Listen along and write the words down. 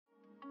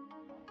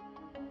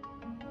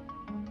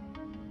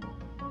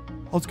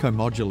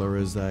Modular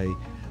is a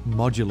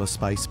modular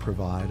space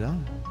provider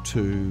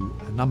to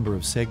a number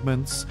of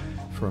segments,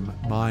 from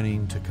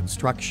mining to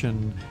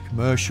construction,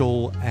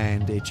 commercial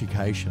and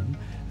education,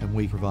 and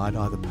we provide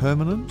either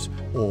permanent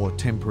or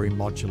temporary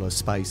modular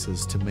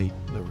spaces to meet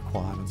the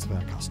requirements of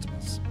our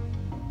customers.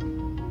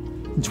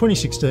 In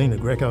 2016,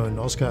 Aggreko and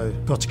Ozco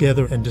got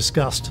together and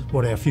discussed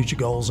what our future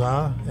goals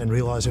are and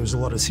realised there was a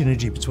lot of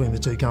synergy between the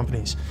two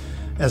companies.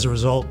 As a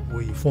result,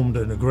 we formed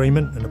an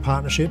agreement and a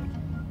partnership.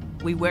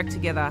 We work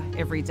together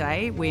every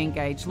day. We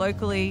engage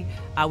locally,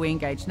 we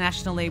engage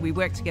nationally. We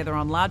work together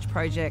on large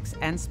projects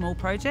and small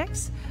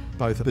projects.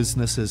 Both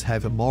businesses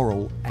have a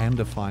moral and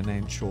a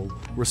financial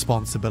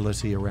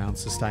responsibility around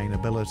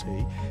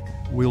sustainability.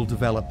 We'll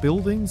develop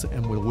buildings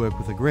and we'll work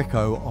with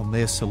Aggreko on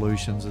their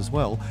solutions as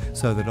well,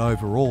 so that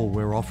overall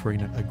we're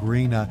offering a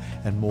greener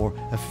and more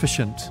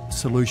efficient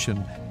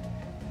solution.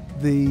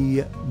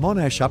 The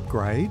Monash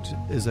upgrade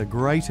is a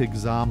great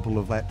example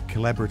of that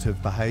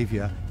collaborative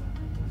behaviour.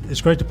 It's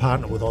great to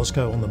partner with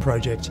Ozco on the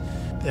project.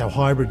 Our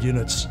hybrid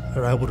units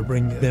are able to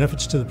bring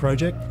benefits to the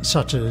project,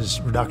 such as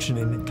reduction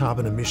in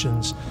carbon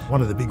emissions. One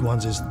of the big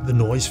ones is the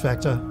noise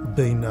factor.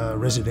 Being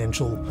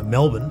residential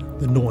Melbourne,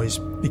 the noise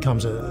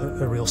becomes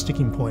a real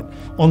sticking point.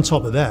 On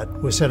top of that,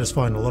 we're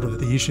satisfying a lot of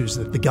the issues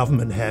that the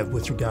government have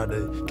with regard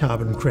to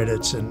carbon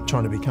credits and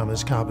trying to become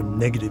as carbon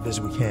negative as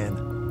we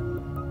can.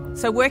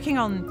 So working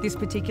on this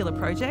particular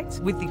project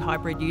with the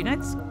hybrid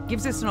units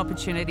gives us an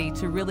opportunity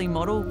to really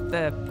model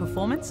the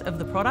performance of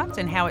the product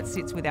and how it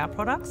sits with our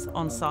products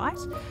on site.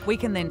 We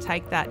can then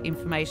take that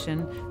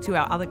information to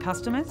our other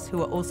customers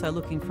who are also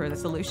looking for a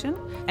solution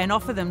and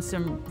offer them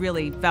some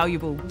really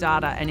valuable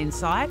data and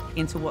insight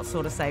into what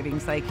sort of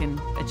savings they can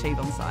achieve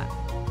on site.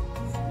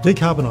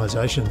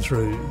 Decarbonisation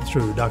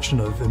through reduction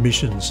of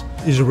emissions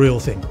is a real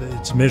thing.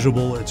 It's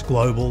measurable, it's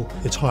global,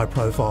 it's high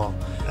profile.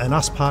 And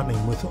us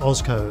partnering with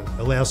Ozco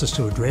allows us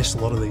to address a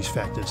lot of these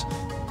factors.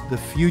 The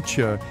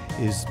future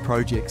is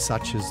projects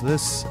such as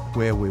this,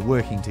 where we're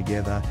working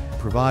together,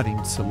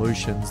 providing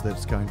solutions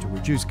that's going to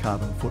reduce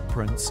carbon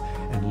footprints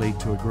and lead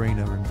to a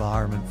greener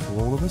environment for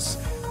all of us.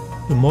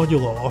 The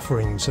modular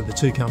offerings that the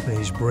two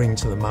companies bring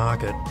to the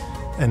market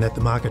and that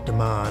the market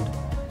demand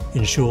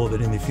ensure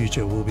that in the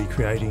future we'll be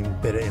creating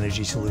better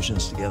energy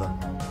solutions together.